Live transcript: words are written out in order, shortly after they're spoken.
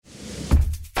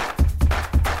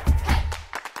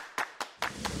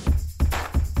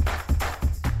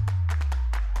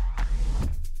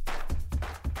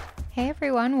Hey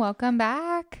everyone, welcome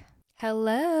back.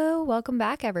 Hello, welcome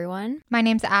back everyone. My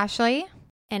name's Ashley.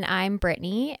 And I'm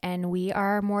Brittany, and we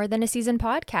are More Than a Season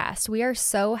podcast. We are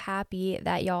so happy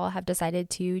that y'all have decided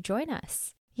to join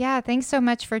us. Yeah, thanks so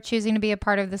much for choosing to be a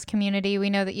part of this community. We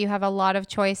know that you have a lot of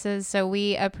choices, so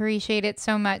we appreciate it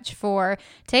so much for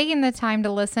taking the time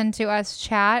to listen to us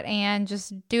chat and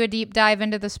just do a deep dive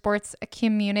into the sports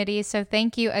community. So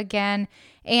thank you again.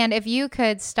 And if you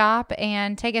could stop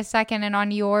and take a second and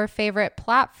on your favorite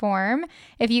platform,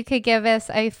 if you could give us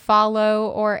a follow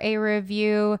or a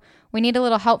review, we need a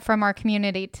little help from our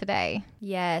community today.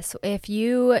 Yes, if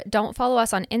you don't follow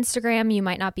us on Instagram, you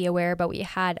might not be aware, but we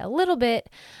had a little bit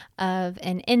of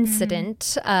an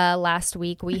incident last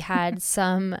week. We had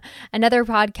another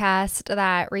podcast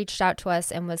that reached out to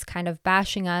us and was kind of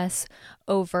bashing us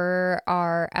over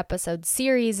our episode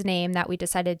series name that we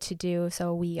decided to do.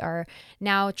 So we are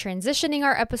now transitioning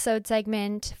our episode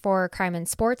segment for Crime and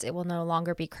Sports. It will no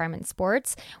longer be Crime and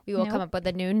Sports. We will come up with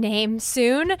a new name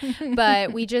soon,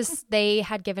 but they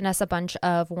had given us a bunch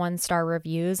of 1-star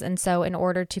reviews. And so in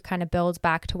order to kind of build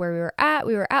back to where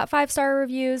we were at 5-star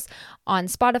reviews on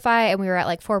Spotify, and we were at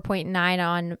like 4.9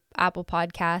 on Apple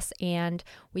Podcasts, and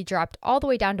we dropped all the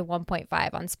way down to 1.5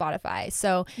 on Spotify.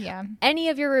 So any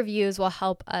of your reviews will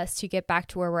help us to get back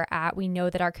to where we're at. We know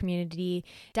that our community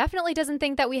definitely doesn't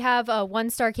think that we have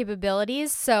 1-star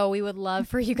capabilities, so we would love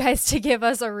for you guys to give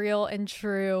us a real and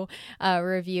true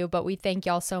review. But we thank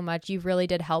y'all so much. You really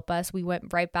did help us. We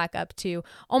went right back up to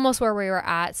almost where we were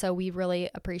at, so we really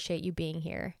appreciate you being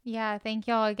here. Yeah, thank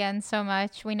y'all again so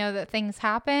much. We know that things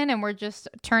happen and we're just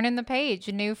turning the page,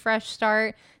 a new fresh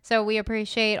start. So we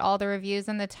appreciate all the reviews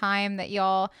and the time that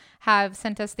y'all have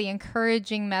sent us the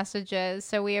encouraging messages.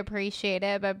 So we appreciate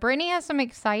it. But Brittany has some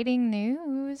exciting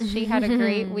news. She had a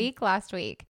great week last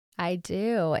week. I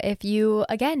do. If you,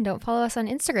 again, don't follow us on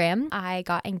Instagram, I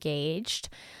got engaged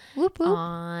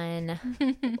on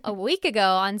a week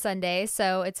ago on Sunday.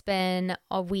 So it's been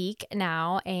a week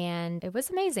now, and it was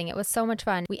amazing. It was so much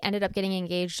fun. We ended up getting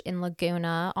engaged in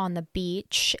Laguna on the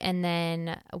beach, and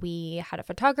then we had a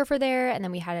photographer there, and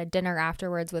then we had a dinner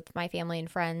afterwards with my family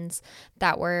and friends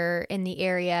that were in the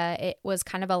area. It was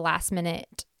kind of a last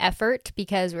minute effort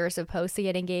because we were supposed to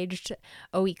get engaged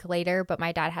a week later, but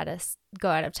my dad had us go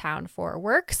out of town for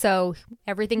work, so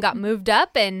everything got moved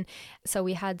up, and so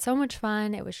we had so much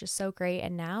fun. It was just so great.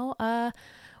 And now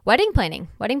wedding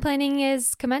planning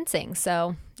is commencing,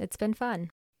 so it's been fun.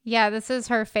 Yeah, this is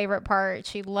her favorite part.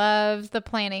 She loves the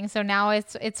planning. So now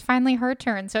it's finally her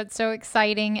turn. So it's so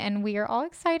exciting, and we are all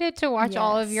excited to watch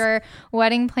all of your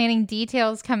wedding planning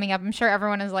details coming up. I'm sure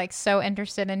everyone is like so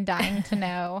interested and dying to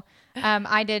know.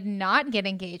 I did not get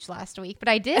engaged last week, but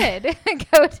I did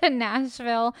go to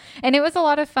Nashville, and it was a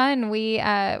lot of fun. We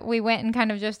went and kind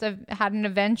of just had an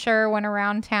adventure, went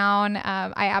around town.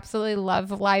 I absolutely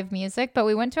love live music, but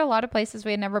we went to a lot of places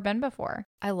we had never been before.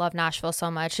 I love Nashville so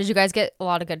much. Did you guys get a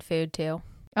lot of good food too?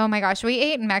 Oh my gosh, we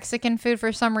ate Mexican food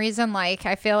for some reason. Like,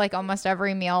 I feel like almost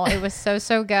every meal. It was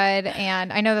so good.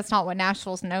 And I know that's not what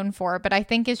Nashville's known for, but I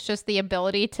think it's just the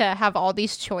ability to have all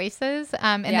these choices.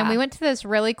 Then we went to this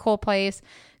really cool place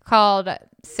called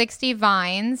 60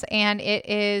 Vines, and it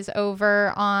is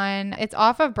it's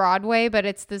off of Broadway, but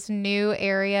it's this new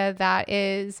area that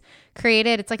is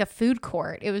created. It's like a food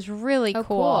court. It was really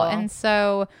cool. And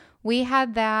so we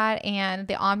had that, and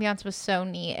the ambiance was so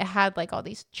neat. It had like all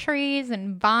these trees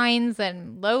and vines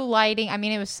and low lighting. I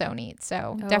mean, it was so neat.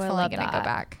 So definitely going to go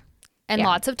back. And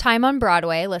lots of time on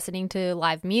Broadway, listening to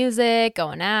live music,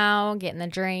 going out, getting the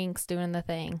drinks, doing the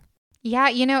thing. Yeah,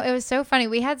 it was so funny.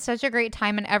 We had such a great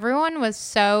time, and everyone was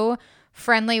so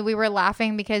friendly. We were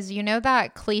laughing because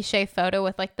that cliche photo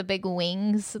with like the big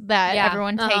wings that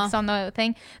everyone takes on the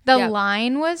thing. The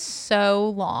line was so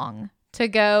long to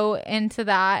go into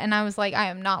that, and I was like, I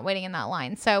am not waiting in that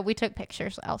line. So we took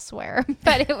pictures elsewhere,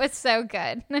 but it was so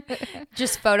good.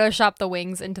 Just Photoshop the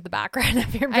wings into the background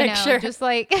of your picture. I know, just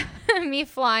like me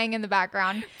flying in the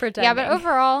background. Pretending. Yeah, but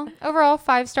overall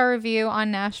 5-star review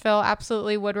on Nashville.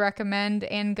 Absolutely would recommend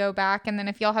and go back. And then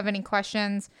if y'all have any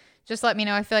questions, just let me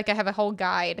know. I feel like I have a whole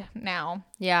guide now.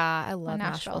 Yeah, I love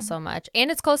Nashville so much. And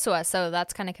it's close to us, so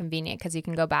that's kind of convenient because you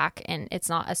can go back, and it's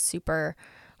not a super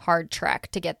hard trek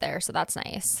to get there, so that's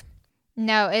nice.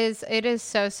 No, it is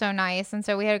so so nice. And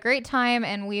so we had a great time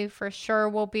and we for sure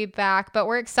will be back, but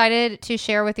we're excited to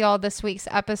share with y'all this week's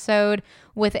episode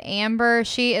with Amber.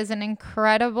 She is an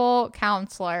incredible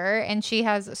counselor and she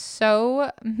has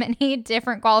so many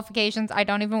different qualifications. I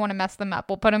don't even want to mess them up.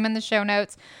 We'll put them in the show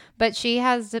notes, but she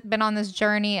has been on this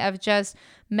journey of just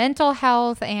mental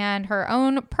health and her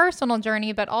own personal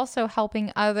journey, but also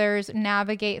helping others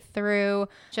navigate through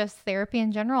just therapy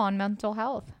in general and mental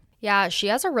health. Yeah, she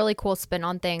has a really cool spin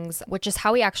on things, which is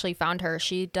how we actually found her.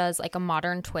 She does like a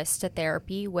modern twist to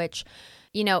therapy, which,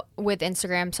 with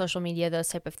Instagram, social media, those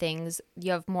type of things,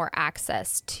 you have more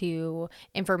access to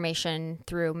information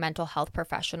through mental health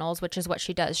professionals, which is what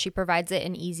she does. She provides it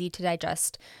in easy to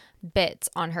digest bits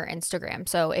on her Instagram.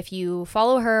 So if you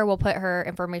follow her, we'll put her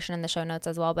information in the show notes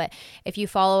as well. But if you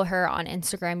follow her on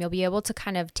Instagram, you'll be able to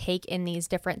kind of take in these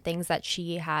different things that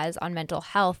she has on mental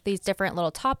health, these different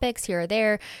little topics here or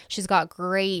there. She's got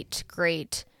great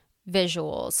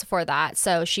visuals for that.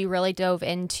 So she really dove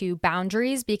into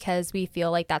boundaries because we feel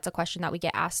like that's a question that we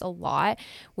get asked a lot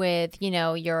with,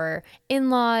 your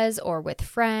in-laws or with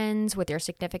friends, with your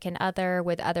significant other,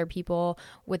 with other people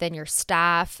within your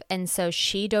staff. And so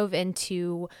she dove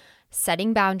into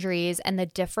setting boundaries and the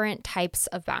different types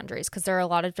of boundaries because there are a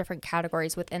lot of different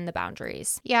categories within the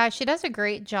boundaries. Yeah, she does a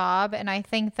great job. And I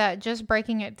think that just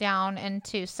breaking it down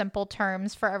into simple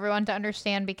terms for everyone to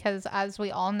understand, because as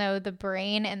we all know, the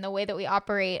brain and the way that we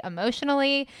operate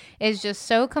emotionally is just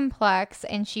so complex.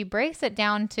 And she breaks it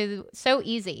down to so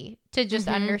easy to just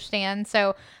understand.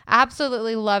 So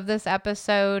absolutely love this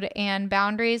episode. And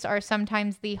boundaries are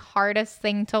sometimes the hardest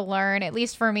thing to learn, at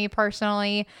least for me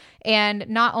personally. And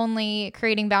not only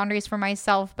creating boundaries for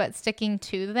myself, but sticking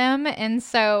to them. And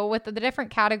so with the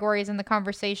different categories in the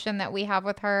conversation that we have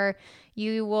with her,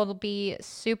 you will be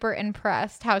super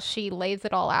impressed how she lays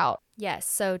it all out. Yes.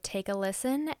 So take a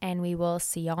listen and we will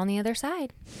see you on the other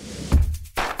side.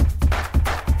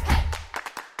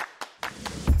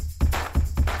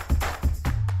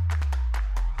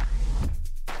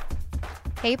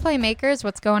 Hey Playmakers,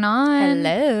 what's going on?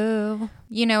 Hello.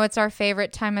 It's our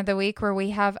favorite time of the week where we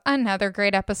have another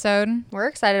great episode. We're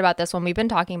excited about this one. We've been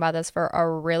talking about this for a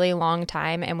really long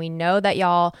time, and we know that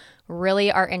y'all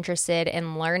really are interested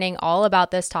in learning all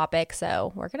about this topic.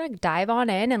 So we're going to dive on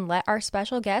in and let our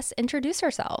special guest introduce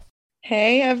herself.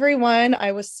 Hey everyone.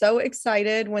 I was so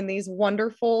excited when these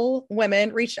wonderful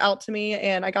women reached out to me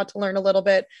and I got to learn a little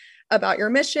bit about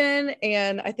your mission.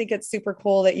 And I think it's super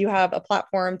cool that you have a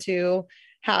platform to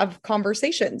have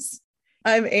conversations.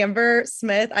 I'm Amber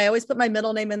Smith. I always put my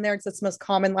middle name in there because it's the most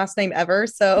common last name ever.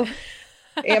 So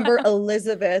Amber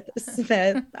Elizabeth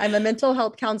Smith. I'm a mental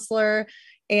health counselor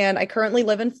and I currently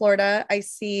live in Florida. I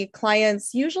see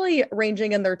clients usually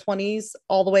ranging in their 20s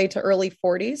all the way to early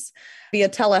 40s via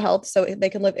telehealth. So they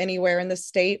can live anywhere in the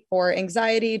state for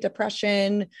anxiety,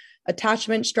 depression,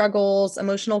 attachment struggles,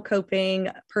 emotional coping,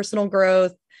 personal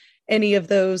growth, any of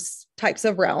those types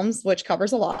of realms, which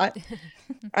covers a lot.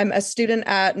 I'm a student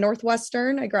at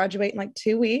Northwestern. I graduate in like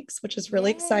 2 weeks, which is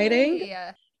really exciting.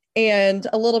 And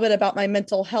a little bit about my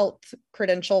mental health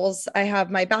credentials. I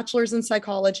have my bachelor's in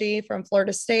psychology from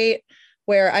Florida State,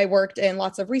 where I worked in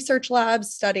lots of research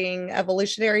labs studying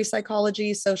evolutionary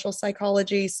psychology, social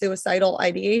psychology, suicidal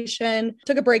ideation.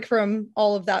 Took a break from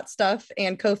all of that stuff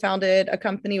and co-founded a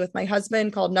company with my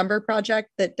husband called Number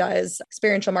Project that does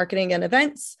experiential marketing and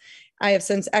events. I have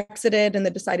since exited and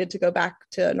then decided to go back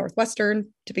to Northwestern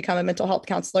to become a mental health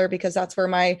counselor because that's where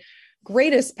my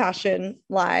greatest passion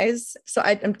lies. So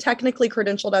I'm technically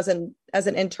credentialed as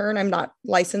an intern. I'm not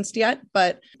licensed yet,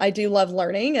 but I do love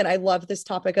learning and I love this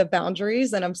topic of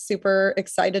boundaries and I'm super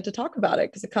excited to talk about it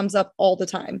because it comes up all the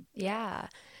time. Yeah.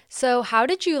 So how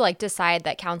did you decide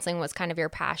that counseling was kind of your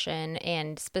passion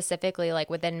and specifically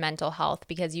within mental health?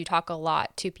 Because you talk a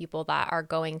lot to people that are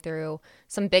going through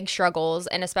some big struggles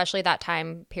and especially that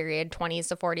time period, 20s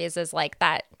to 40s is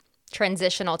that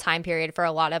transitional time period for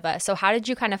a lot of us. So how did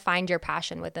you kind of find your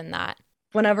passion within that?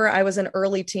 Whenever I was an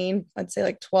early teen, I'd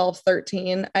say 12,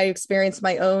 13, I experienced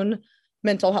my own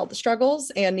mental health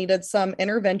struggles and needed some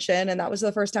intervention. And that was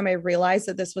the first time I realized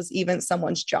that this was even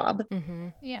someone's job. Mm-hmm.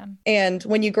 Yeah. And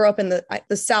when you grow up in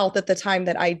the South at the time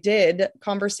that I did,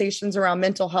 conversations around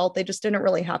mental health, they just didn't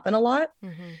really happen a lot.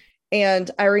 Mm-hmm.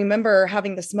 And I remember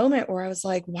having this moment where I was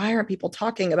like, why aren't people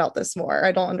talking about this more?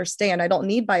 I don't understand. I don't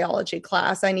need biology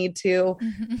class. I need to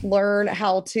learn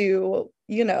how to,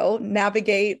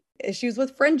 navigate issues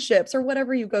with friendships or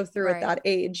whatever you go through at that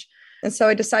age. And so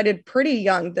I decided pretty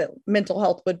young that mental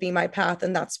health would be my path.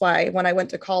 And that's why when I went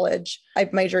to college, I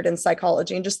majored in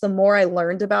psychology. And just the more I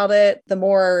learned about it, the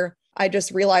more I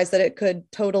just realized that it could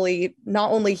totally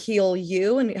not only heal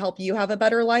you and help you have a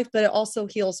better life, but it also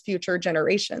heals future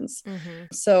generations.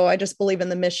 So I just believe in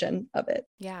the mission of it.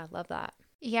 Yeah, love that.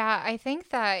 Yeah, I think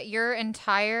that your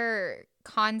entire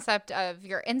concept of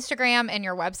your Instagram and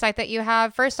your website that you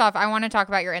have. First off, I want to talk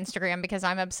about your Instagram because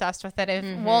I'm obsessed with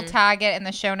it. We'll tag it in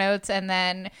the show notes and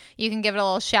then you can give it a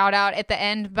little shout out at the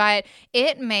end. But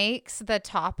it makes the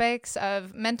topics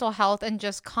of mental health and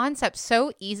just concepts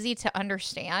so easy to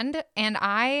understand. And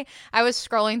I was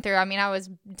scrolling through, I mean, I was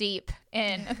deep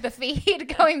in the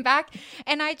feed going back.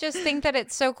 And I just think that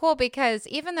it's so cool because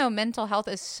even though mental health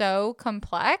is so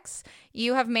complex,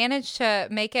 you have managed to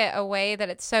make it a way that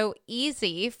it's so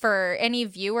easy for any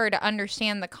viewer to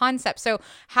understand the concept. So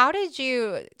how did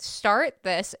you start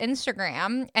this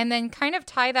Instagram and then kind of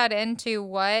tie that into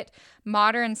what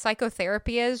modern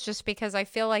psychotherapy is? Just because I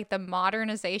feel like the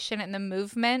modernization and the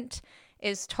movement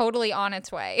is totally on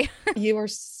its way. You are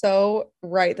so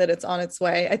right that it's on its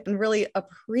way. I can really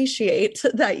appreciate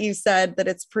that you said that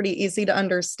it's pretty easy to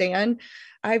understand.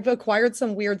 I've acquired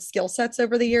some weird skill sets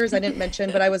over the years. I didn't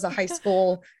mention, but I was a high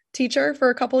school teacher for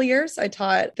a couple of years. I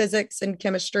taught physics and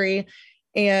chemistry.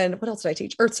 And what else did I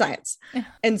teach? Earth science.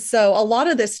 And so a lot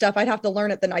of this stuff I'd have to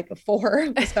learn it the night before,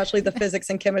 especially the physics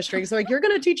and chemistry. So like, you're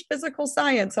going to teach physical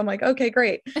science. I'm like, okay,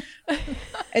 great.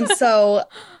 And so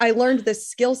I learned this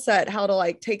skill set, how to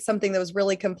like take something that was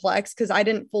really complex because I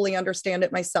didn't fully understand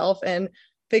it myself and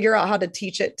figure out how to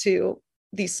teach it to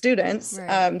these students.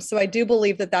 Right. So I do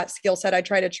believe that skill set I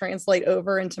try to translate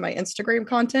over into my Instagram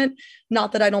content.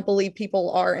 Not that I don't believe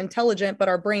people are intelligent, but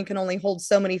our brain can only hold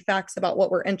so many facts about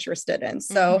what we're interested in.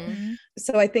 So,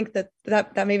 so I think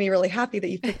that made me really happy that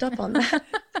you picked up on that.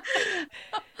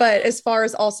 But as far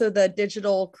as also the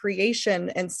digital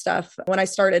creation and stuff, when I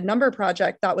started Number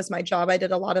Project, that was my job. I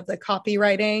did a lot of the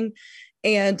copywriting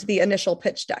and the initial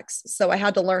pitch decks. So I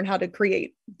had to learn how to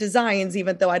create designs,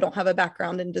 even though I don't have a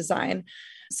background in design.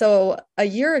 So a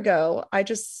year ago, I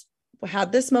just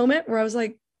had this moment where I was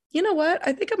like, you know what?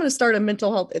 I think I'm going to start a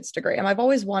mental health Instagram. I've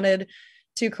always wanted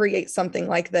to create something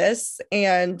like this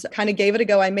and kind of gave it a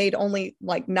go. I made only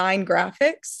like 9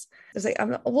 graphics. I was like,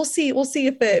 we'll see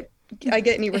if I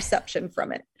get any reception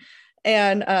from it.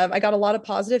 And I got a lot of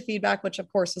positive feedback, which of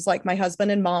course was like my husband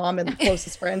and mom and the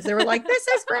closest friends. They were like, this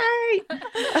is great.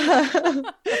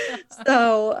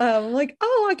 So like,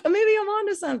 oh, like maybe I'm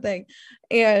onto something.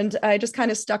 And I just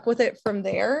kind of stuck with it from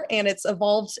there. And it's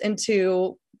evolved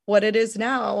into what it is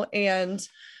now. And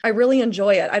I really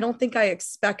enjoy it. I don't think I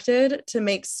expected to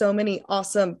make so many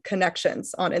awesome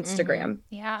connections on Instagram.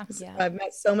 Yeah. I've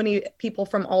met so many people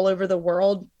from all over the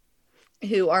world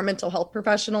who are mental health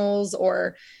professionals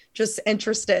or just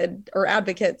interested or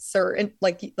advocates or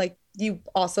like you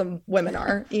awesome women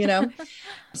are, you know?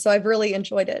 So I've really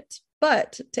enjoyed it.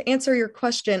 But to answer your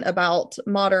question about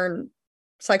modern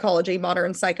psychology,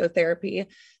 modern psychotherapy,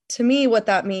 to me, what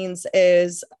that means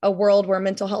is a world where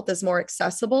mental health is more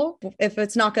accessible. If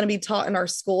it's not going to be taught in our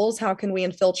schools, how can we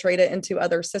infiltrate it into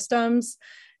other systems?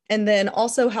 And then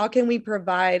also, how can we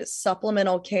provide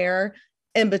supplemental care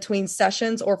in between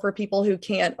sessions or for people who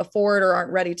can't afford or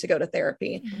aren't ready to go to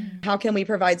therapy? How can we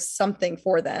provide something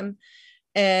for them?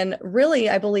 And really,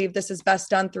 I believe this is best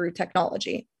done through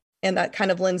technology. And that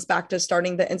kind of lends back to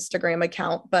starting the Instagram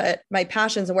account. But my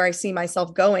passions and where I see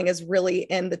myself going is really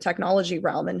in the technology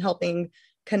realm and helping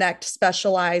connect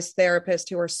specialized therapists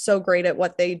who are so great at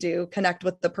what they do, connect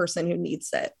with the person who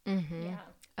needs it. Yeah.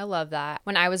 I love that.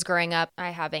 When I was growing up,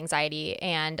 I have anxiety,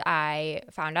 and I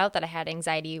found out that I had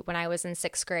anxiety when I was in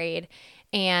 6th grade.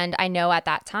 And I know at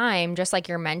that time, just like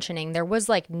you're mentioning, there was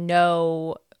like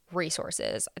no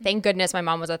resources. Thank goodness my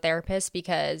mom was a therapist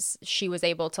because she was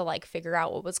able to like figure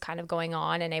out what was kind of going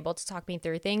on and able to talk me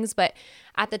through things. But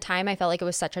at the time, I felt like it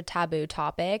was such a taboo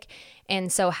topic.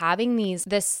 And so having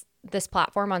this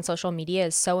platform on social media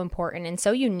is so important and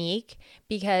so unique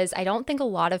because I don't think a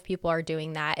lot of people are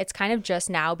doing that. It's kind of just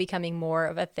now becoming more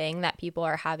of a thing that people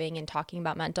are having and talking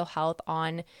about mental health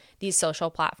on these social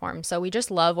platforms. So we just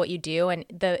love what you do, and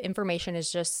the information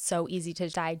is just so easy to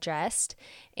digest.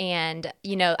 And,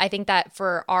 you know, I think that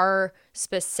for our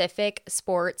specific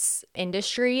sports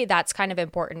industry, that's kind of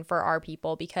important for our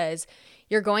people because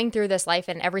you're going through this life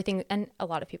and everything, and a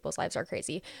lot of people's lives are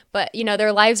crazy, but you know,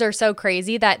 their lives are so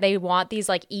crazy that they want these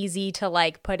like easy to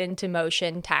like put into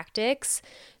motion tactics.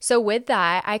 So with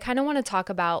that, I kind of want to talk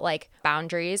about like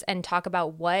boundaries and talk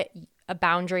about what a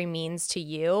boundary means to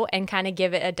you and kind of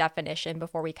give it a definition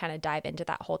before we kind of dive into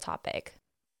that whole topic.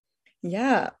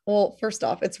 Yeah. Well, first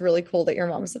off, it's really cool that your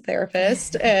mom's a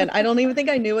therapist. And I don't even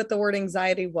think I knew what the word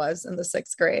anxiety was in the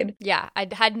sixth grade. Yeah, I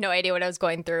had no idea what I was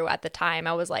going through at the time.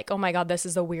 I was like, oh my God, this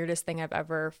is the weirdest thing I've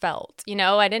ever felt. You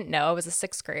know, I didn't know I was a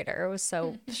sixth grader. It was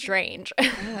so strange.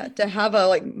 Yeah, to have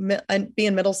a and be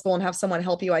in middle school and have someone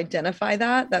help you identify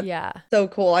that's Yeah. so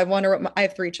cool. I wonder what I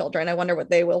have 3 children. I wonder what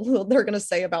they're going to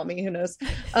say about me. Who knows?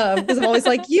 Because I'm always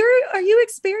like, are you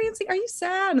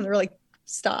sad? And they're like,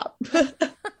 stop.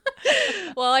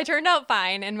 Well, I turned out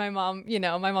fine. And my mom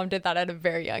did that at a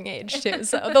very young age too.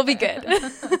 So they'll be good.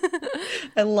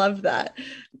 I love that.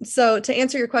 So to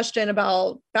answer your question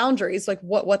about boundaries, like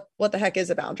what the heck is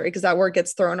a boundary? Because that word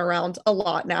gets thrown around a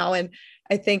lot now. And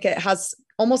I think it has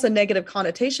almost a negative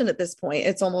connotation at this point.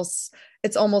 It's almost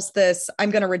this,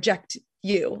 I'm going to reject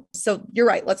you. So you're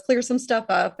right. Let's clear some stuff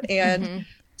up. And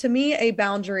to me, a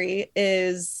boundary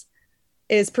is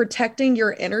protecting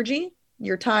your energy,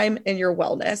 your time, and your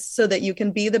wellness so that you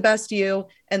can be the best you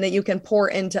and that you can pour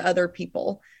into other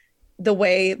people the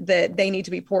way that they need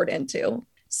to be poured into.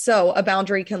 So a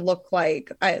boundary can look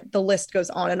like the list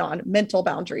goes on and on: mental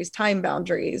boundaries, time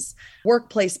boundaries,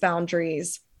 workplace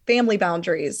boundaries, family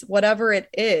boundaries, whatever it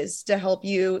is to help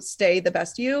you stay the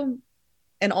best you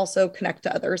and also connect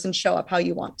to others and show up how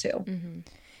you want to.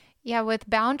 Yeah, with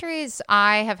boundaries,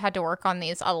 I have had to work on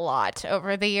these a lot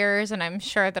over the years, and I'm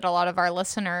sure that a lot of our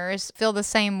listeners feel the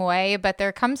same way. But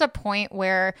there comes a point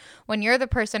where when you're the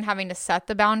person having to set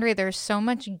the boundary, there's so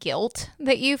much guilt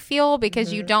that you feel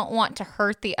because you don't want to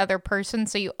hurt the other person.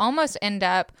 So you almost end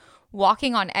up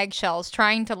walking on eggshells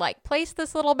trying to like place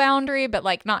this little boundary, but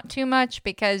like not too much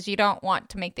because you don't want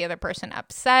to make the other person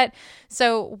upset.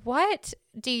 So what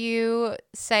do you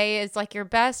say is like your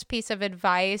best piece of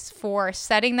advice for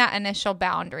setting that initial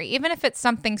boundary, even if it's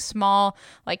something small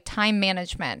like time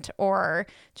management or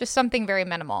just something very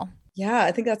minimal? Yeah,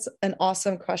 I think that's an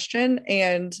awesome question.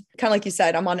 And kind of like you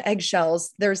said, I'm on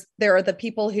eggshells. There are the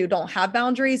people who don't have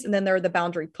boundaries, and then there are the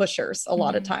boundary pushers a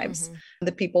lot of times,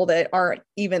 the people that aren't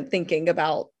even thinking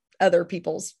about other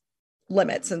people's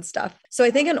limits and stuff. So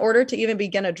I think in order to even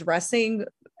begin addressing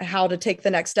how to take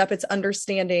the next step, it's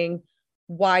understanding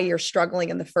why you're struggling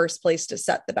in the first place to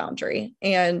set the boundary.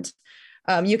 And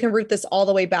you can root this all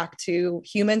the way back to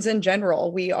humans in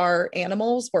general. We are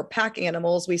animals. We're pack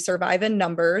animals. We survive in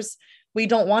numbers. We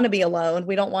don't want to be alone.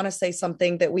 We don't want to say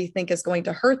something that we think is going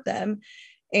to hurt them.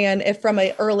 And if from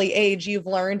an early age, you've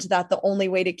learned that the only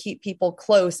way to keep people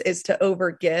close is to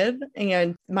overgive,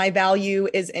 and my value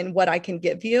is in what I can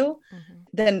give you,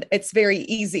 then it's very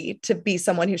easy to be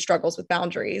someone who struggles with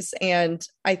boundaries. And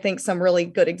I think some really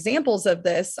good examples of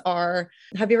this are,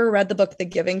 have you ever read the book, The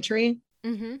Giving Tree?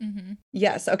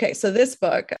 Yes. Okay. So this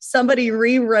book, somebody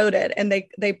rewrote it and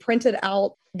they printed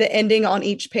out the ending on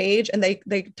each page and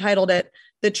they titled it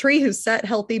 "The Tree Who Set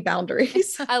Healthy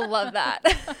Boundaries." I love that.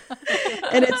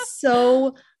 And it's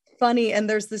so funny. And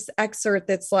there's this excerpt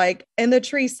that's like, and the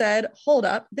tree said, "Hold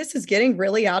up, this is getting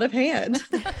really out of hand."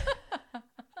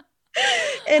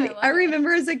 And I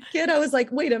remember as a kid, I was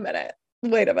like, wait a minute.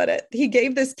 He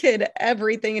gave this kid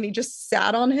everything and he just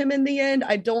sat on him in the end.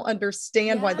 I don't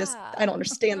understand why I don't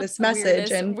understand this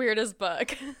message. Weirdest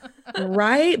book.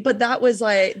 Right. But that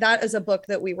is a book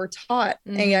that we were taught,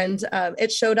 and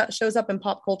it shows up in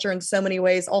pop culture in so many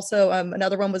ways. Also,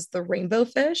 another one was The Rainbow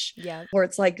Fish, where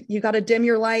it's like, you got to dim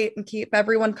your light and keep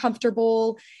everyone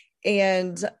comfortable.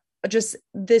 And just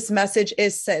this message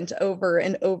is sent over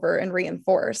and over and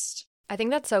reinforced. I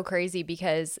think that's so crazy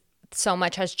because so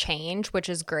much has changed, which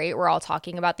is great. We're all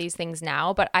talking about these things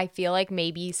now, but I feel like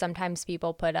maybe sometimes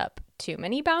people put up too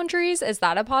many boundaries. Is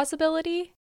that a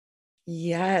possibility?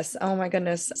 Yes. Oh my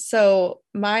goodness. So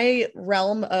my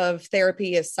realm of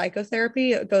therapy is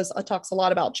psychotherapy. It talks a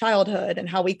lot about childhood and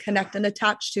how we connect and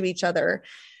attach to each other.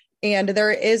 And there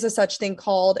is a such thing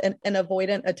called an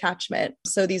avoidant attachment.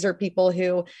 So these are people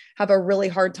who have a really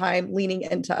hard time leaning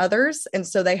into others. And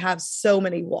so they have so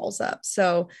many walls up.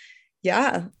 So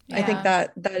yeah, I think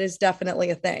that is definitely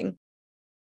a thing.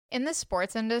 In the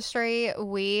sports industry,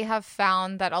 we have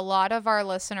found that a lot of our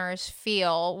listeners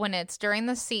feel when it's during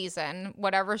the season,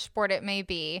 whatever sport it may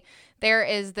be, there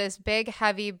is this big,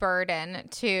 heavy burden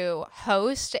to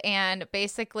host and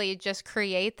basically just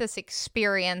create this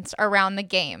experience around the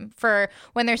game for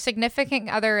when their significant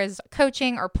other is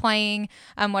coaching or playing,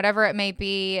 whatever it may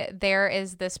be. There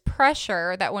is this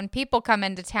pressure that when people come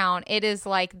into town, it is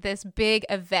like this big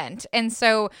event. And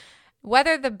so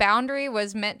Whether the boundary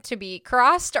was meant to be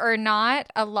crossed or not,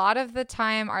 a lot of the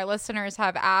time our listeners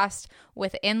have asked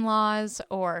with in-laws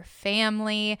or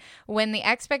family, when the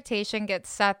expectation gets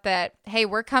set that, hey,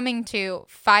 we're coming to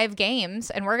 5 games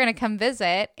and we're going to come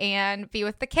visit and be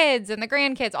with the kids and the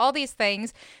grandkids, all these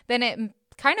things, then it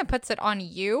kind of puts it on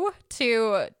you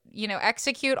to,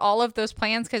 execute all of those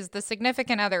plans because the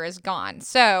significant other is gone.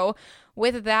 So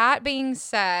with that being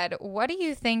said, what do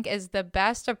you think is the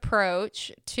best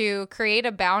approach to create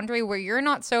a boundary where you're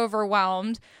not so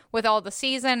overwhelmed with all the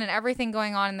season and everything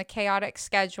going on in the chaotic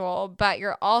schedule, but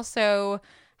you're also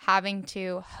having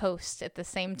to host at the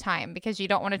same time because you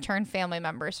don't want to turn family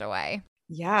members away?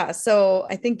 Yeah. So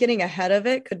I think getting ahead of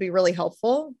it could be really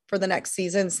helpful for the next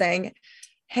season, saying,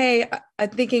 hey, I'm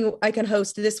thinking I can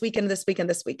host this weekend, this weekend,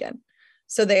 this weekend.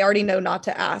 So they already know not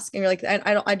to ask. And you're like,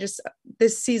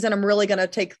 this season, I'm really going to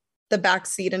take the back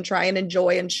seat and try and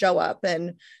enjoy and show up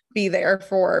and be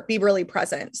really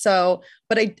present. So,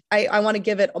 but I want to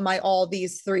give it my all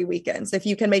these 3 weekends. If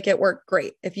you can make it work,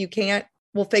 great. If you can't,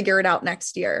 we'll figure it out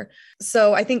next year.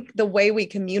 So I think the way we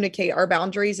communicate our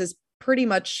boundaries is pretty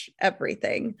much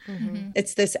everything. Mm-hmm.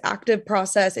 It's this active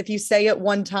process. If you say it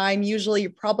one time, usually you're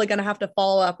probably going to have to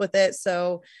follow up with it.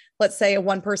 So let's say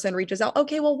one person reaches out.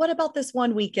 Okay, well, what about this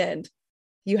one weekend?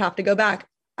 You have to go back.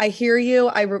 I hear you.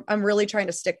 I'm really trying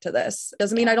to stick to this.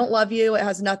 Doesn't mean I don't love you. It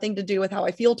has nothing to do with how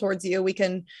I feel towards you. We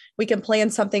can plan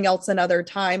something else another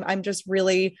time. I'm just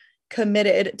really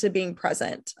committed to being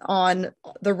present on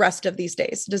the rest of these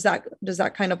days. Does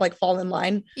that kind of like fall in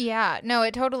line? Yeah, no,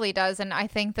 it totally does. And I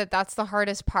think that that's the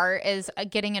hardest part is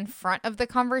getting in front of the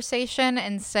conversation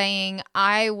and saying,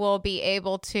 I will be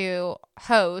able to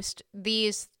host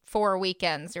these 4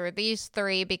 weekends or these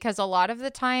 3, because a lot of the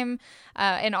time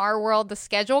in our world, the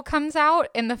schedule comes out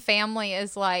and the family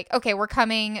is like, okay, we're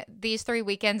coming these 3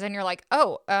 weekends. And you're like,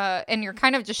 and you're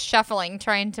kind of just shuffling,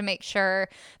 trying to make sure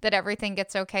that everything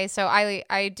gets okay. So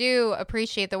I do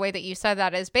appreciate the way that you said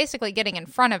that, is basically getting in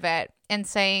front of it and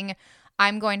saying,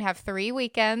 I'm going to have 3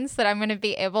 weekends that I'm going to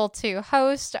be able to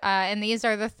host, and these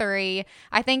are the 3.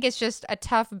 I think it's just a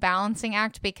tough balancing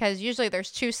act because usually there's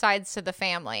 2 sides to the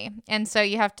family. And so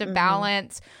you have to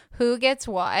balance who gets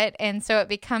what. And so it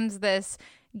becomes this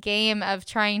game of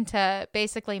trying to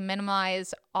basically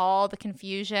minimize all the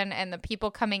confusion and the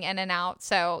people coming in and out.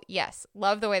 So yes,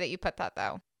 love the way that you put that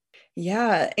though.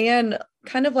 Yeah. And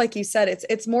kind of like you said,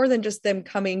 it's more than just them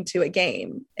coming to a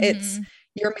game. It's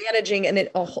you're managing an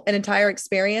entire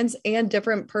experience and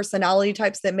different personality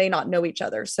types that may not know each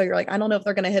other. So you're like, I don't know if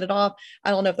they're going to hit it off.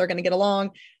 I don't know if they're going to get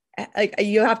along. Like,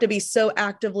 you have to be so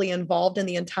actively involved in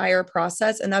the entire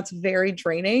process. And that's very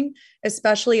draining,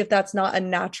 especially if that's not a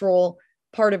natural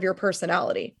part of your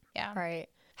personality. Yeah. Right.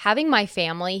 Having my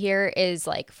family here is,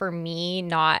 like, for me,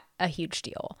 not a huge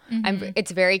deal.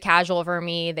 It's very casual for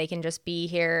me. They can just be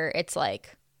here. It's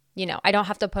like, I don't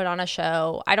have to put on a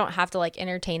show. I don't have to like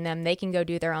entertain them. They can go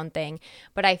do their own thing.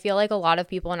 But I feel like a lot of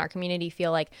people in our community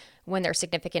feel like when their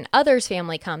significant other's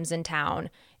family comes in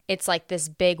town, it's like this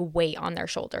big weight on their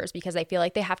shoulders because they feel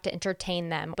like they have to entertain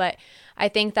them. But I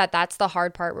think that that's the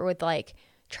hard part with like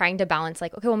trying to balance,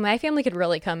 like, okay, well, my family could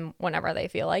really come whenever they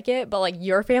feel like it, but like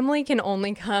your family can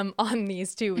only come on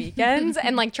these 2 weekends.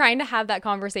 And like trying to have that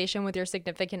conversation with your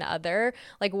significant other,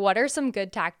 like what are some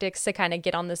good tactics to kind of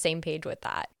get on the same page with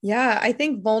that? Yeah, I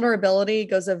think vulnerability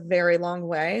goes a very long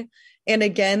way. And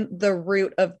again, the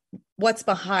root of what's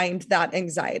behind that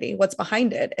anxiety, what's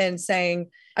behind it, and saying,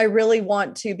 I really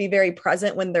want to be very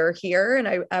present when they're here.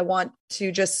 And I want to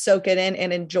just soak it in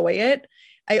and enjoy it.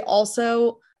 I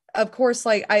also, of course,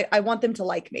 like I want them to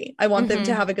like me. I want them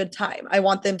to have a good time. I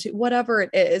want them to, whatever it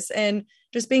is. And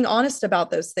just being honest about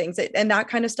those things. And that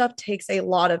kind of stuff takes a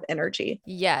lot of energy.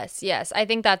 Yes. I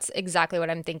think that's exactly what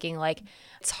I'm thinking. Like,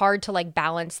 it's hard to like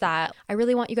balance that. I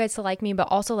really want you guys to like me, but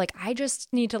also like, I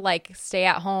just need to like stay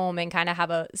at home and kind of have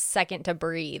a second to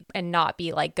breathe and not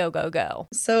be like, go, go, go.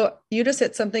 So you just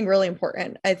hit something really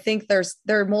important. I think there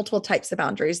are multiple types of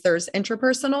boundaries. There's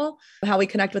intrapersonal, how we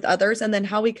connect with others, and then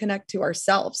how we connect to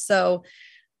ourselves. So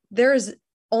there's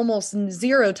almost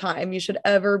 0 time you should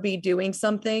ever be doing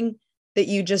something that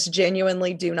you just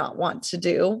genuinely do not want to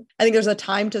do. I think there's a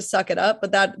time to suck it up,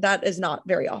 but that is not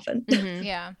very often.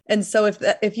 Yeah. And so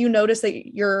if you notice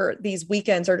that these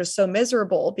weekends are just so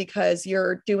miserable because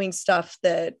you're doing stuff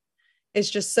that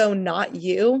is just so not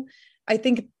you, I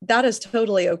think that is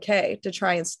totally okay to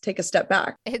try and take a step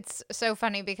back. It's so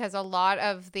funny because a lot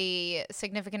of the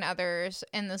significant others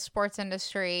in the sports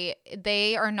industry,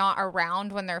 they are not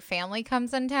around when their family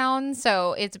comes in town.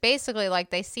 So it's basically like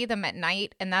they see them at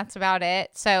night and that's about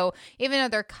it. So even though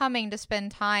they're coming to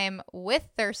spend time with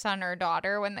their son or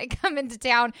daughter, when they come into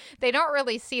town, they don't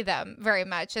really see them very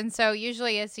much. And so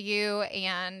usually it's you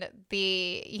and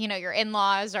your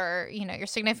in-laws or, your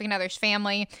significant other's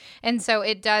family. And so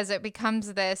it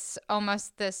becomes this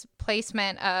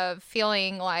placement of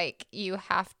feeling like you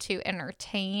have to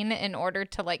entertain in order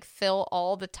to like fill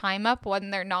all the time up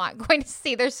when they're not going to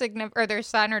see their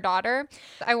son or daughter.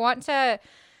 I want to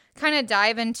kind of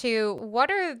dive into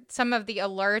what are some of the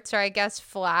alerts or I guess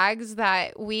flags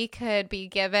that we could be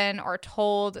given or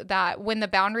told that when the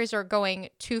boundaries are going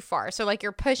too far. So like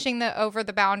you're pushing over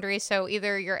the boundary. So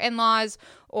either your in-laws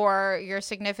or your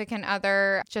significant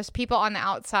other, just people on the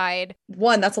outside.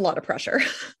 One, that's a lot of pressure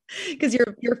because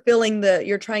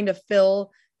you're trying to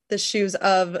fill the shoes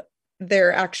of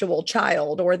their actual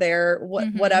child or their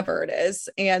whatever it is.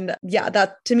 And yeah,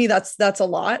 that to me, that's a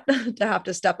lot to have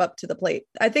to step up to the plate.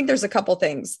 I think there's a couple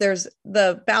things. There's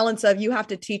the balance of you have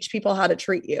to teach people how to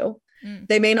treat you.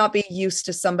 They may not be used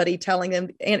to somebody telling them,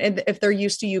 and if they're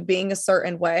used to you being a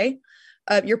certain way,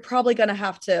 you're probably going to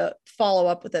have to follow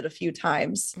up with it a few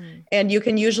times. And you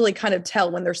can usually kind of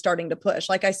tell when they're starting to push.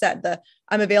 Like I said,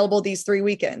 I'm available these 3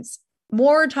 weekends.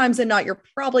 More times than not, you're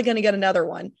probably going to get another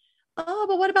one. Oh,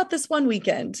 but what about this one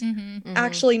weekend?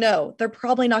 Actually, no, they're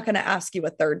probably not going to ask you a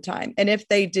third time. And if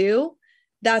they do,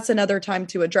 that's another time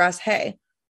to address, hey,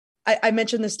 I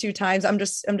mentioned this 2 times. I'm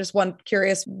just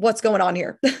curious what's going on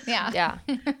here. Yeah.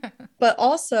 But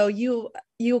also you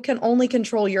can only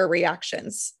control your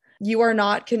reactions. You are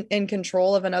not in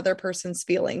control of another person's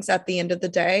feelings at the end of the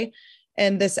day.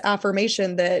 And this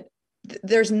affirmation that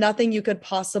there's nothing you could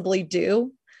possibly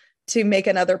do to make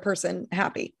another person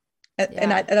happy.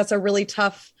 And that's a really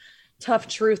tough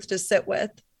truth to sit with.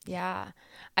 Yeah.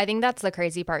 I think that's the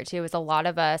crazy part too, is a lot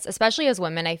of us, especially as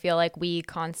women, I feel like we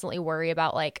constantly worry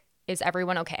about like, is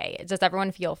everyone okay? Does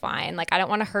everyone feel fine? Like, I don't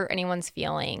want to hurt anyone's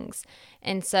feelings.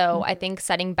 And so I think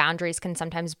setting boundaries can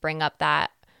sometimes bring up that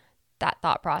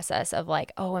thought process of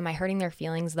like, oh, am I hurting their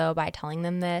feelings though by telling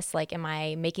them this? Like, am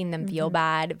I making them feel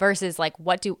bad versus like,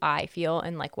 what do I feel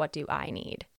and like, what do I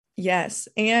need? Yes.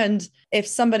 And if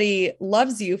somebody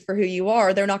loves you for who you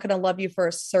are, they're not going to love you for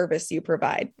a service you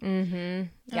provide.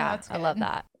 Yeah, I love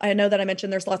that. I know that I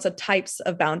mentioned there's lots of types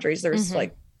of boundaries. There's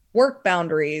like work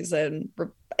boundaries and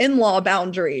in-law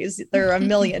boundaries. There are a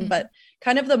million, but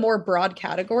kind of the more broad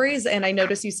categories. And I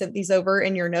noticed you sent these over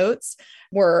in your notes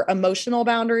were emotional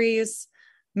boundaries,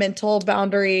 mental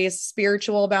boundaries,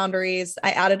 spiritual boundaries.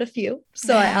 I added a few.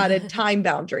 So I added time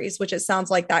boundaries, which it sounds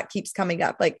like that keeps coming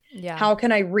up. Like, how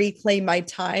can I reclaim my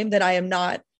time that I am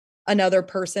not another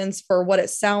person's for what it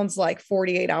sounds like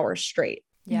 48 hours straight?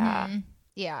 Yeah.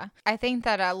 Yeah. I think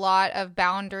that a lot of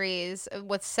boundaries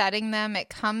with setting them, it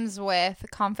comes with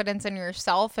confidence in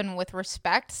yourself and with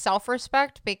respect,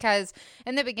 self-respect, because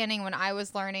in the beginning when I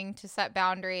was learning to set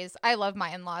boundaries, I love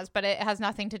my in-laws, but it has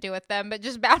nothing to do with them, but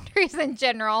just boundaries in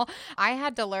general. I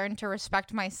had to learn to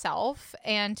respect myself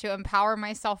and to empower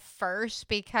myself first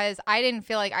because I didn't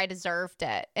feel like I deserved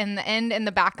it in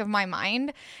the back of my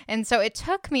mind. And so it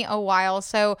took me a while.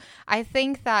 So I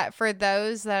think that for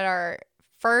those that are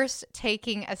first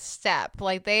taking a step,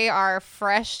 like they are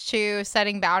fresh to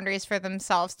setting boundaries for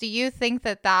themselves, do you think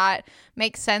that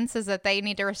makes sense, is that they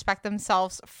need to respect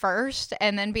themselves first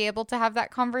and then be able to have that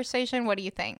conversation? What do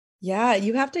you think? Yeah,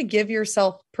 you have to give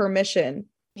yourself permission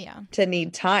to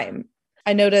need time.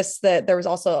 I noticed that there was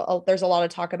also there's a lot of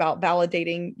talk about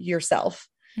validating yourself.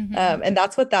 And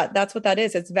that's what that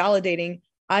is. It's validating.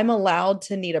 I'm allowed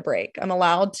to need a break. I'm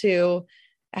allowed to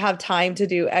have time to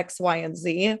do X, Y, and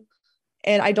Z.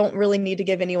 And I don't really need to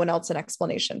give anyone else an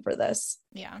explanation for this.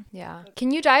 Yeah. Can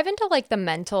you dive into like the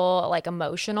mental, like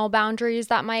emotional boundaries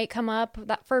that might come up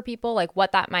that for people, like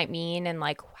what that might mean and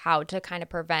like how to kind of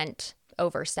prevent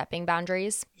overstepping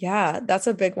boundaries? Yeah, that's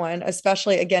a big one,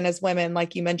 especially again, as women,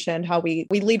 like you mentioned, how we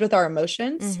lead with our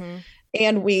emotions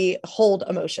and we hold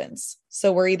emotions.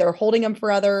 So we're either holding them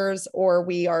for others or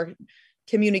we are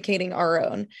communicating our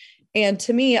own. And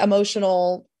to me,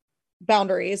 emotional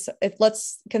boundaries, if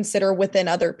let's consider within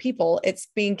other people, it's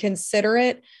being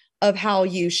considerate of how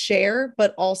you share,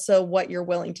 but also what you're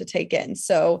willing to take in.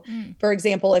 So for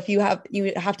example, if you have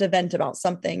to vent about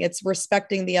something, it's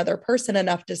respecting the other person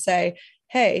enough to say,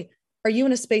 hey, are you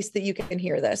in a space that you can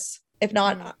hear this? If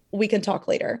not, we can talk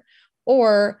later.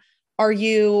 Or are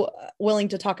you willing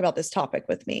to talk about this topic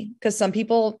with me? Because some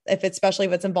people, especially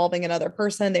if it's involving another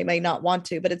person, they may not want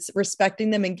to, but it's respecting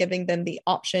them and giving them the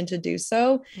option to do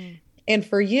so. And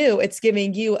for you, it's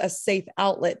giving you a safe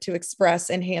outlet to express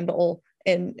and handle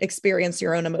and experience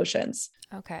your own emotions.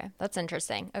 Okay. That's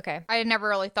interesting. Okay. I had never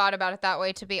really thought about it that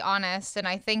way, to be honest. And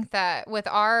I think that with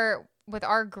our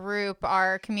group,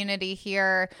 our community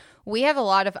here, we have a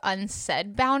lot of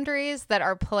unsaid boundaries that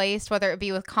are placed, whether it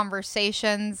be with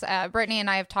conversations. Brittany and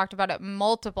I have talked about it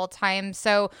multiple times.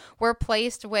 So we're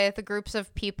placed with groups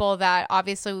of people that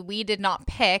obviously we did not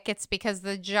pick. It's because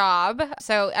the job.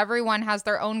 So everyone has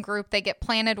their own group they get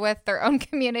planted with, their own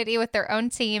community, with their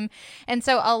own team. And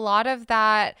so a lot of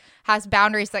that has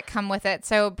boundaries that come with it.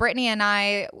 So Brittany and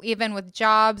I, even with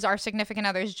jobs, our significant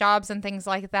others' jobs and things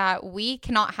like that, we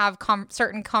cannot have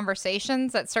certain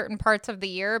conversations at certain parts of the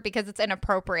year because it's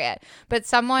inappropriate. But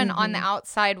someone on the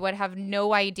outside would have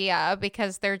no idea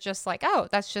because they're just like, oh,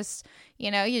 that's just,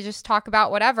 you just talk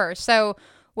about whatever. So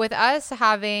with us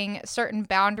having certain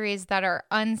boundaries that are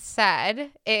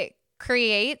unsaid, it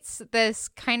creates this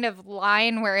kind of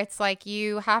line where it's like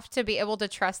you have to be able to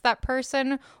trust that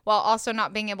person while also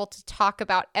not being able to talk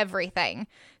about everything.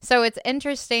 So it's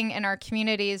interesting in our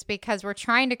communities because we're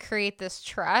trying to create this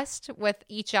trust with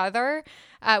each other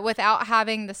without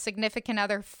having the significant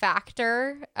other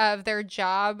factor of their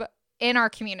job in our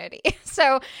community.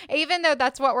 So even though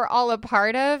that's what we're all a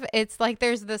part of, it's like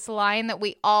there's this line that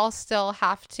we all still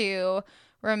have to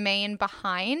remain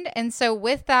behind. And so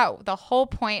with that, the whole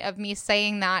point of me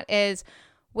saying that is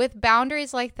with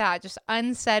boundaries like that, just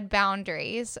unsaid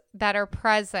boundaries that are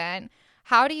present,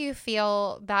 how do you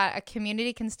feel that a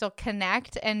community can still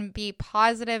connect and be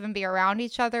positive and be around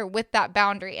each other with that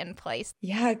boundary in place?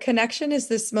 Yeah, connection is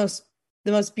the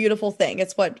most beautiful thing.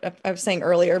 It's what I was saying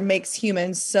earlier, makes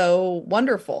humans so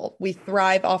wonderful. We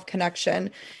thrive off connection.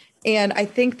 And I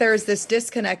think there's this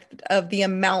disconnect of the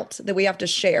amount that we have to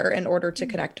share in order to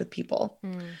connect with people.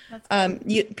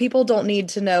 People don't need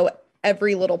to know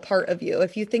every little part of you.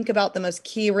 If you think about the most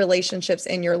key relationships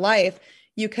in your life,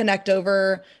 you connect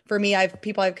over, for me, I've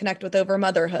connected with over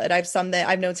motherhood. I've some that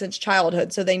I've known since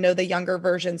childhood, so they know the younger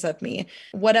versions of me.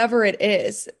 Whatever it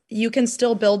is, you can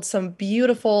still build some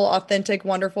beautiful, authentic,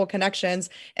 wonderful connections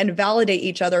and validate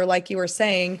each other, like you were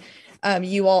saying.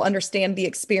 You all understand the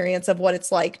experience of what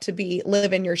it's like to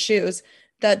live in your shoes.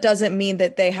 That doesn't mean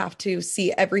that they have to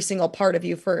see every single part of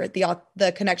you for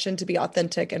the connection to be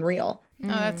authentic and real. Oh,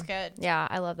 that's good. Yeah,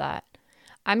 I love that.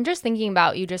 I'm just thinking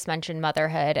about, you just mentioned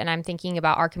motherhood, and I'm thinking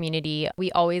about our community.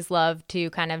 We always love to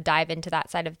kind of dive into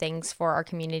that side of things for our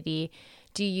community.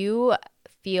 Do you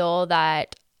feel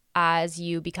that as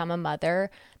you become a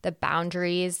mother, the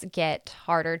boundaries get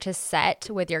harder to set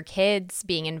with your kids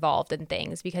being involved in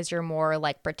things because you're more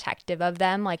like protective of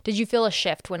them? Like, did you feel a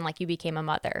shift when like you became a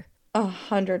mother?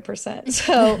 100%.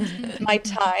 So my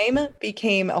time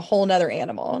became a whole nother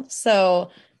animal.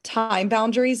 So time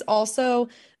boundaries also,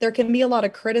 there can be a lot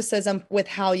of criticism with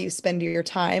how you spend your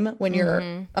time when you're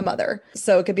a mother.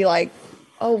 So it could be like,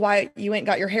 oh, why you ain't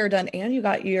got your hair done and you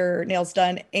got your nails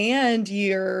done and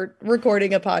you're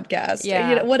recording a podcast.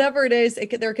 Yeah. Whatever it is,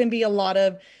 there can be a lot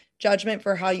of judgment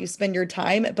for how you spend your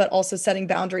time, but also setting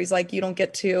boundaries. Like, you don't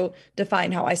get to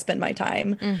define how I spend my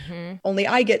time. Only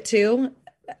I get to.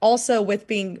 Also with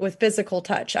physical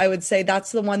touch, I would say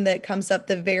that's the one that comes up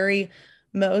the very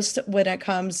most when it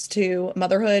comes to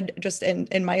motherhood, just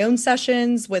in my own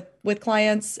sessions with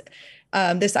clients.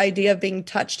 This idea of being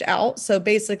touched out. So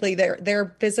basically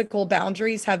their physical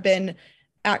boundaries have been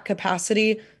at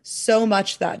capacity so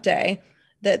much that day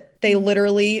that they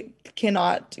literally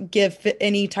cannot give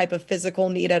any type of physical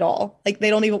need at all. Like, they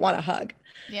don't even want a hug.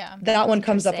 Yeah. That one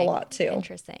comes up a lot too.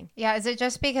 Interesting. Yeah. Is it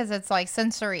just because it's like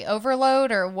sensory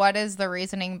overload, or what is the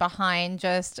reasoning behind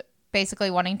just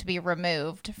basically wanting to be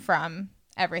removed from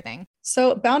everything?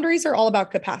 So boundaries are all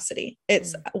about capacity.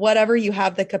 It's whatever you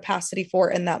have the capacity for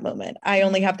in that moment. I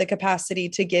only have the capacity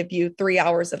to give you 3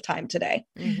 hours of time today.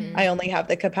 I only have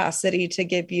the capacity to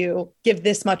give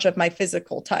this much of my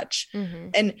physical touch.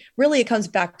 And really it comes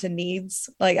back to needs.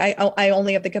 Like, I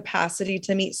only have the capacity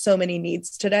to meet so many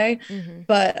needs today,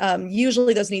 but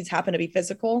usually those needs happen to be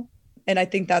physical. And I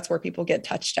think that's where people get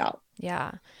touched out.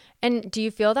 Yeah. And do you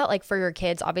feel that, like, for your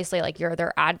kids, obviously, like, you're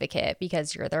their advocate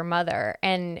because you're their mother,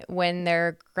 and when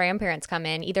their grandparents come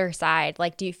in, either side,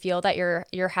 like, do you feel that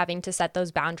you're having to set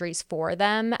those boundaries for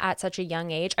them at such a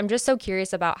young age? I'm just so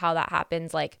curious about how that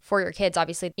happens, like, for your kids.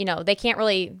 Obviously, they can't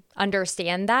really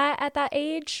understand that at that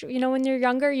age. When you're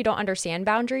younger, you don't understand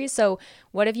boundaries. So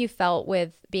what have you felt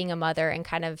with being a mother and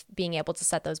kind of being able to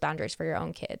set those boundaries for your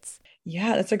own kids?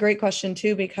 Yeah, that's a great question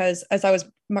too, because as I was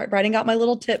writing out my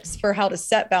little tips for how to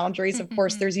set boundaries. Of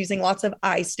course, there's using lots of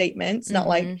I statements, not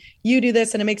like you do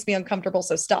this and it makes me uncomfortable,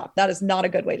 so stop. That is not a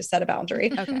good way to set a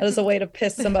boundary. Okay. That is a way to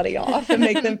piss somebody off and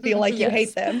make them feel like you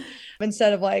hate them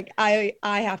instead of like, I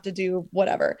have to do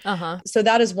whatever. So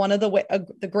that is one of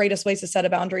the greatest ways to set a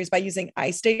boundary is by using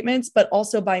I statements, but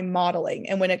also by modeling.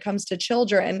 And when it comes to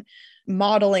children,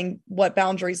 modeling what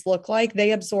boundaries look like,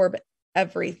 they absorb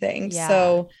everything. Yeah.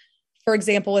 So for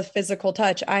example, with physical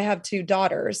touch, I have 2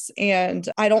 daughters and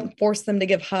I don't force them to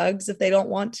give hugs if they don't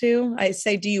want to. I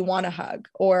say, do you want a hug?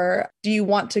 Or do you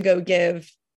want to go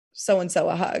give so-and-so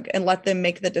a hug, and let them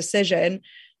make the decision,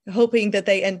 hoping that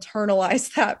they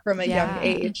internalize that from a young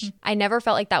age. I never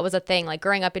felt like that was a thing. Like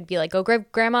growing up, it'd be like, go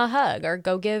give grandma a hug or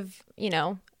go give,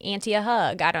 auntie a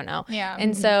hug. I don't know. Yeah.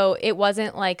 And so it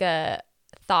wasn't like a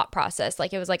thought process.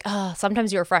 Like it was like, oh,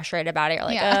 sometimes you were frustrated about it. You're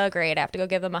like, oh, great, I have to go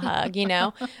give them a hug,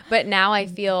 But now I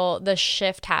feel the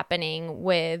shift happening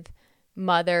with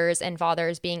mothers and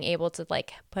fathers being able to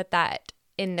like put that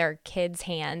in their kids'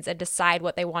 hands and decide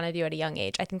what they want to do at a young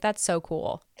age. I think that's so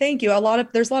cool. Thank you.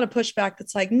 There's a lot of pushback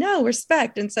that's like, no,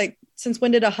 respect. And it's like, since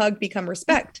when did a hug become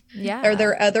respect? Yeah. Are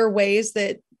there other ways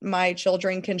that my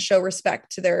children can show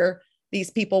respect to these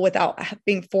people without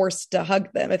being forced to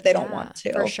hug them if they don't want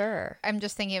to? For sure. I'm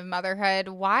just thinking of motherhood.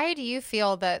 Why do you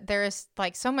feel that there's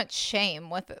like so much shame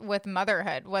with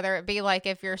motherhood, whether it be like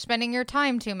if you're spending your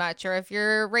time too much or if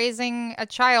you're raising a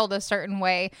child a certain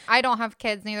way? I don't have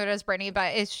kids, neither does Brittany,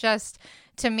 but it's just,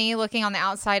 to me, looking on the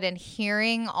outside and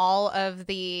hearing all of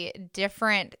the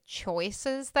different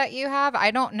choices that you have,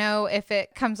 I don't know if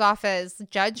it comes off as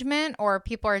judgment or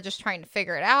people are just trying to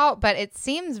figure it out, but it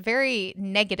seems very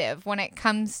negative when it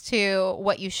comes to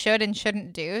what you should and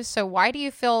shouldn't do. So why do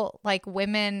you feel like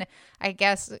women, I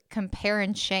guess, compare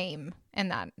and shame in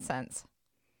that sense?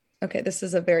 Okay, this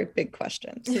is a very big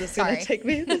question. So this is going to take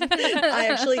me.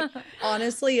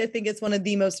 Honestly, I think it's one of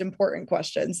the most important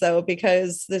questions though,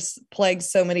 because this plagues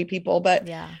so many people. But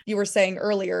you were saying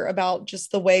earlier about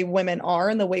just the way women are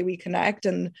and the way we connect.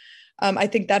 And I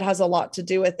think that has a lot to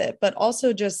do with it, but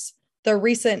also just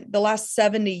the last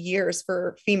 70 years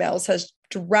for females has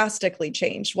drastically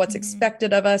changed what's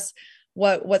expected of us,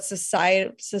 what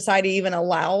society even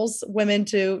allows women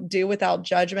to do without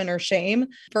judgment or shame.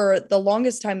 For the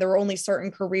longest time, there were only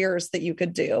certain careers that you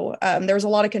could do. There was a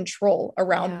lot of control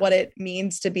around what it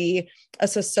means to be a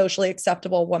socially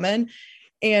acceptable woman.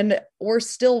 And we're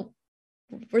still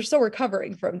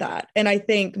recovering from that. And I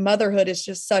think motherhood is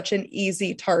just such an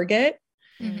easy target.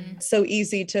 So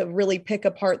easy to really pick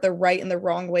apart the right and the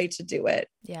wrong way to do it.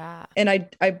 Yeah. And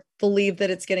I believe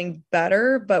that it's getting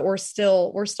better, but we're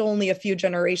still only a few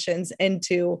generations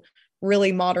into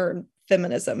really modern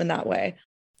feminism in that way.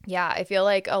 Yeah, I feel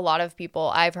like a lot of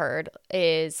people I've heard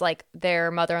is like their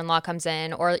mother-in-law comes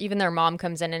in or even their mom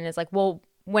comes in and is like, well,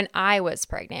 when I was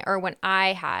pregnant or when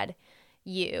I had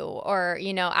you or,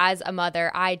 as a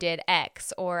mother, I did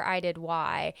X or I did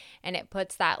Y. And it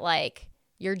puts that like,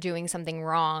 you're doing something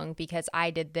wrong because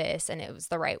I did this and it was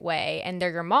the right way. And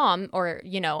they're your mom or,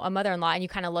 a mother-in-law and you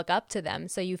kind of look up to them.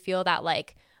 So you feel that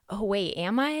like, oh, wait,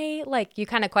 am I? Like you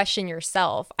kind of question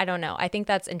yourself. I don't know. I think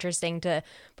that's interesting to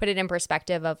put it in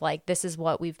perspective of like, this is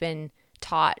what we've been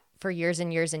taught for years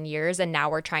and years and years. And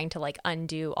now we're trying to like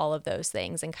undo all of those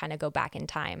things and kind of go back in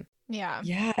time. Yeah.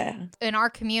 Yeah. In our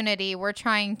community, we're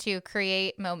trying to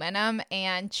create momentum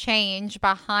and change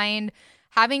behind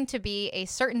having to be a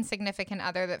certain significant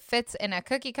other that fits in a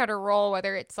cookie cutter role,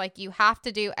 whether it's like you have to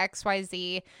do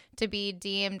XYZ to be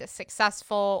deemed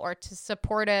successful or to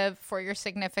supportive for your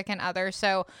significant other.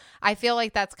 So I feel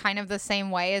like that's kind of the same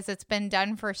way as it's been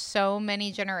done for so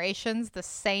many generations, the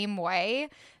same way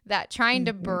that trying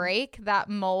to break that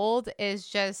mold is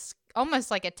just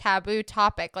almost like a taboo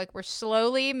topic. Like we're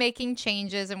slowly making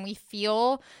changes and we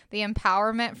feel the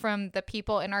empowerment from the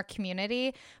people in our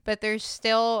community, but there's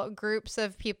still groups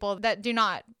of people that do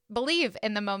not believe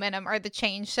in the momentum or the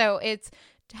change. So it's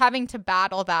having to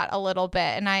battle that a little bit.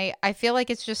 And I feel like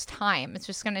it's just time. It's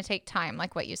just going to take time,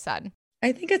 like what you said.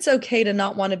 I think it's okay to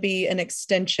not want to be an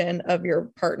extension of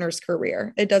your partner's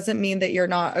career. It doesn't mean that you're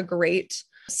not a great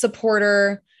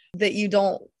supporter, that you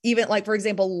don't even, like, for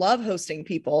example, love hosting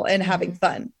people and having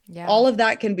fun. Yeah. All of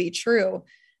that can be true.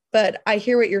 But I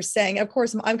hear what you're saying. Of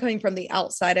course, I'm coming from the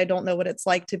outside. I don't know what it's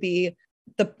like to be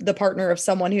the partner of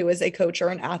someone who is a coach or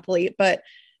an athlete, but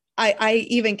I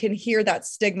even can hear that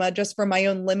stigma just from my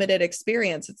own limited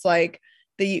experience. It's like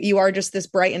you are just this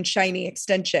bright and shiny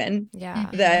extension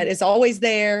that is always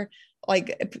there.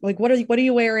 Like what are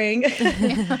you wearing?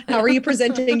 How are you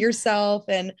presenting yourself?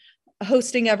 And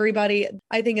hosting everybody.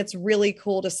 I think it's really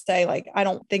cool to say, like, I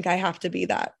don't think I have to be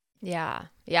that. Yeah.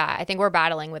 Yeah, I think we're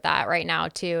battling with that right now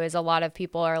too, is a lot of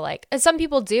people are like, some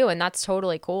people do, and that's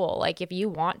totally cool. Like if you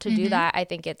want to do that, I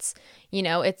think it's, you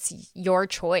know, it's your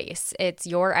choice. It's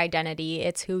your identity.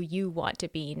 It's who you want to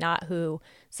be, not who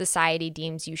society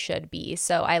deems you should be.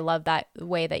 So I love that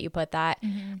way that you put that.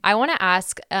 I want to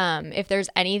ask if there's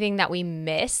anything that we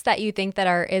miss that you think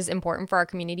that is important for our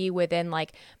community within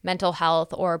like mental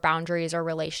health or boundaries or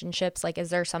relationships. Like, is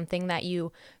there something that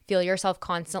you feel yourself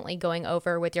constantly going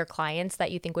over with your clients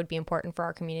that you think would be important for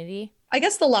our community? I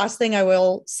guess the last thing I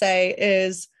will say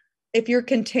is, if you're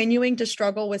continuing to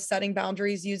struggle with setting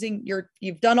boundaries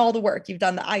you've done all the work, you've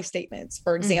done the I statements,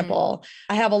 for example,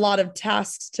 I have a lot of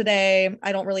tasks today,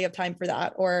 I don't really have time for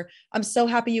that. Or I'm so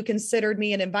happy you considered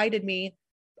me and invited me,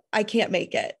 I can't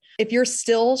make it. If you're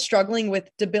still struggling with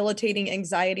debilitating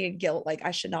anxiety and guilt, like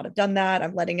I should not have done that,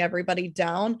 I'm letting everybody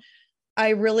down,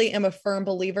 I really am a firm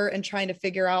believer in trying to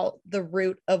figure out the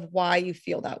root of why you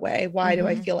feel that way. Why do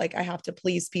I feel like I have to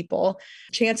please people?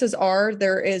 Chances are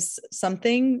there is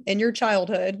something in your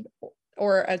childhood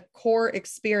or a core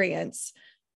experience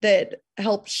that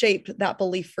helped shape that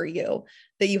belief for you,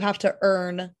 that you have to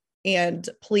earn and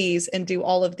please and do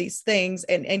all of these things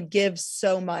and give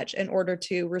so much in order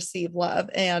to receive love.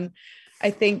 And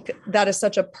I think that is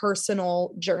such a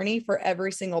personal journey for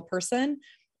every single person.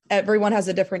 Everyone has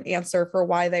a different answer for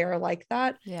why they are like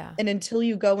that. Yeah. And until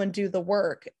you go and do the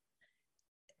work,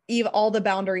 even all the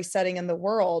boundary setting in the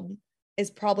world is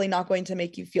probably not going to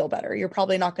make you feel better. You're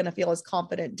probably not going to feel as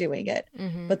confident doing it.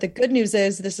 But the good news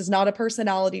is this is not a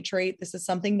personality trait. This is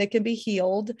something that can be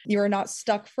healed. You are not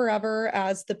stuck forever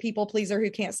as the people pleaser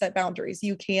who can't set boundaries.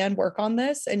 You can work on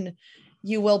this and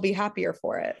you will be happier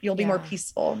for it. You'll be more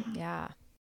peaceful. Yeah.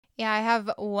 Yeah, I have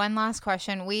one last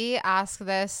question. We ask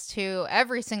this to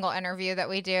every single interview that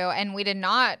we do, and we did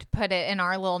not put it in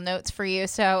our little notes for you.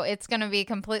 So it's going to be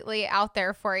completely out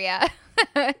there for you.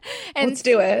 And let's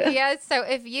do it. Yeah. So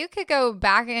if you could go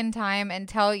back in time and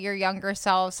tell your younger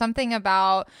self something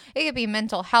about, it could be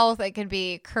mental health, it could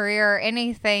be career,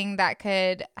 anything that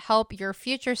could help your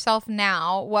future self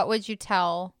now, what would you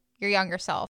tell your younger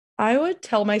self? I would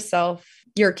tell myself,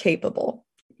 you're capable.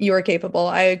 You are capable.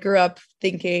 I grew up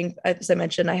thinking, as I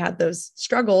mentioned, I had those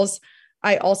struggles.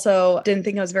 I also didn't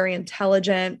think I was very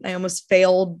intelligent. I almost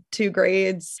failed 2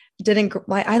 grades.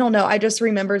 I don't know. I just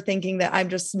remember thinking that I'm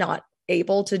just not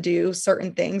able to do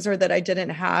certain things or that I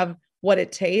didn't have what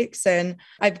it takes. And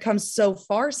I've come so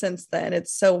far since then.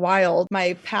 It's so wild.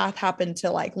 My path happened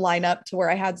to like line up to where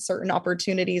I had certain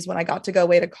opportunities when I got to go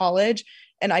away to college.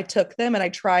 And I took them and I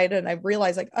tried and I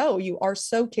realized like, oh, you are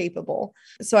so capable.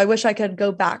 So I wish I could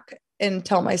go back and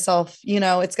tell myself, you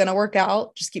know, it's going to work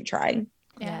out. Just keep trying.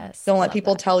 Yes. Don't let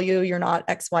people tell you you're not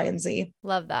X, Y, and Z.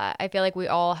 Love that. I feel like we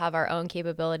all have our own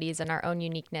capabilities and our own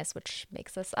uniqueness, which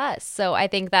makes us us. So I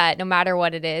think that no matter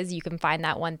what it is, you can find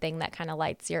that one thing that kind of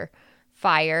lights your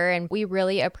fire. And we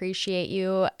really appreciate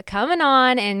you coming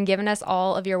on and giving us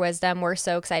all of your wisdom. We're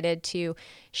so excited to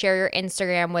share your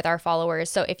Instagram with our followers.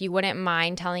 So if you wouldn't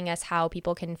mind telling us how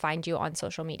people can find you on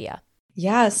social media.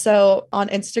 Yeah. So on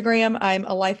Instagram, I'm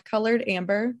a life colored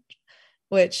Amber,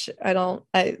 which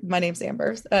my name's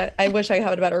Amber. I wish I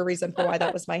had a better reason for why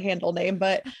that was my handle name.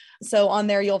 But so on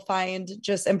there, you'll find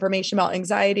just information about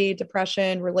anxiety,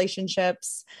 depression,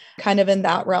 relationships, kind of in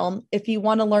that realm. If you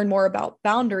want to learn more about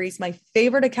boundaries, my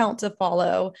favorite account to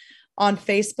follow on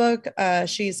Facebook,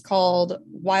 she's called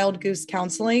Wild Goose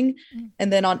Counseling.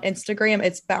 And then on Instagram,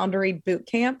 it's Boundary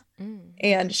Bootcamp.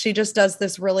 And she just has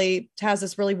this really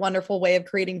wonderful way of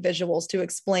creating visuals to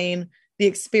explain the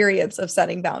experience of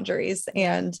setting boundaries,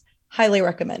 and highly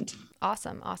recommend.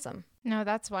 Awesome. No,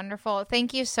 that's wonderful.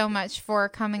 Thank you so much for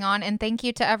coming on, and thank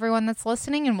you to everyone that's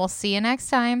listening, and we'll see you next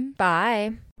time.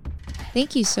 Bye.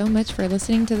 Thank you so much for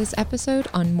listening to this episode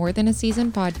on More Than a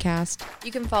Season Podcast.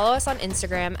 You can follow us on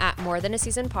Instagram at More Than a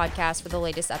Season Podcast for the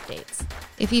latest updates.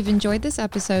 If you've enjoyed this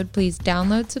episode, please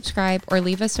download, subscribe, or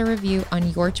leave us a review on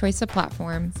your choice of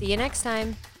platform. See you next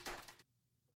time.